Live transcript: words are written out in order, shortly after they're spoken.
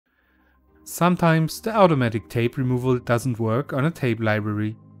Sometimes the automatic tape removal doesn't work on a tape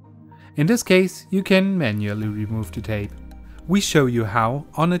library. In this case, you can manually remove the tape. We show you how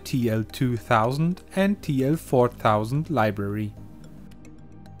on a TL2000 and TL4000 library.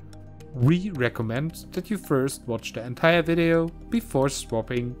 We recommend that you first watch the entire video before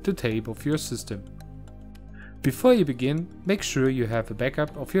swapping the tape of your system. Before you begin, make sure you have a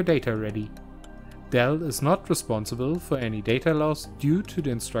backup of your data ready. Dell is not responsible for any data loss due to the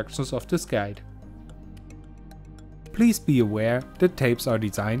instructions of this guide. Please be aware that tapes are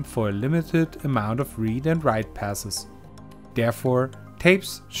designed for a limited amount of read and write passes. Therefore,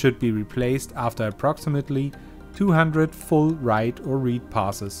 tapes should be replaced after approximately 200 full write or read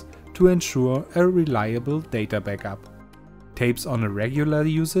passes to ensure a reliable data backup. Tapes on a regular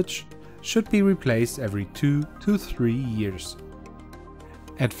usage should be replaced every 2 to 3 years.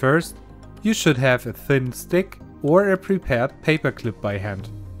 At first, you should have a thin stick or a prepared paperclip by hand.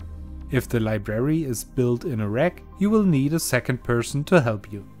 If the library is built in a rack, you will need a second person to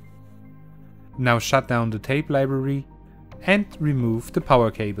help you. Now shut down the tape library and remove the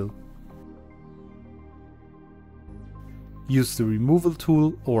power cable. Use the removal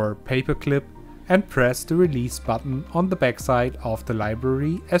tool or paperclip and press the release button on the backside of the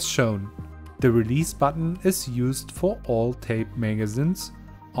library as shown. The release button is used for all tape magazines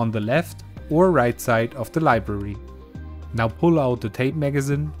on the left or right side of the library. Now pull out the tape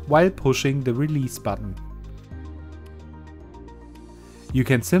magazine while pushing the release button. You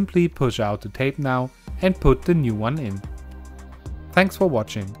can simply push out the tape now and put the new one in. Thanks for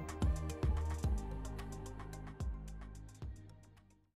watching.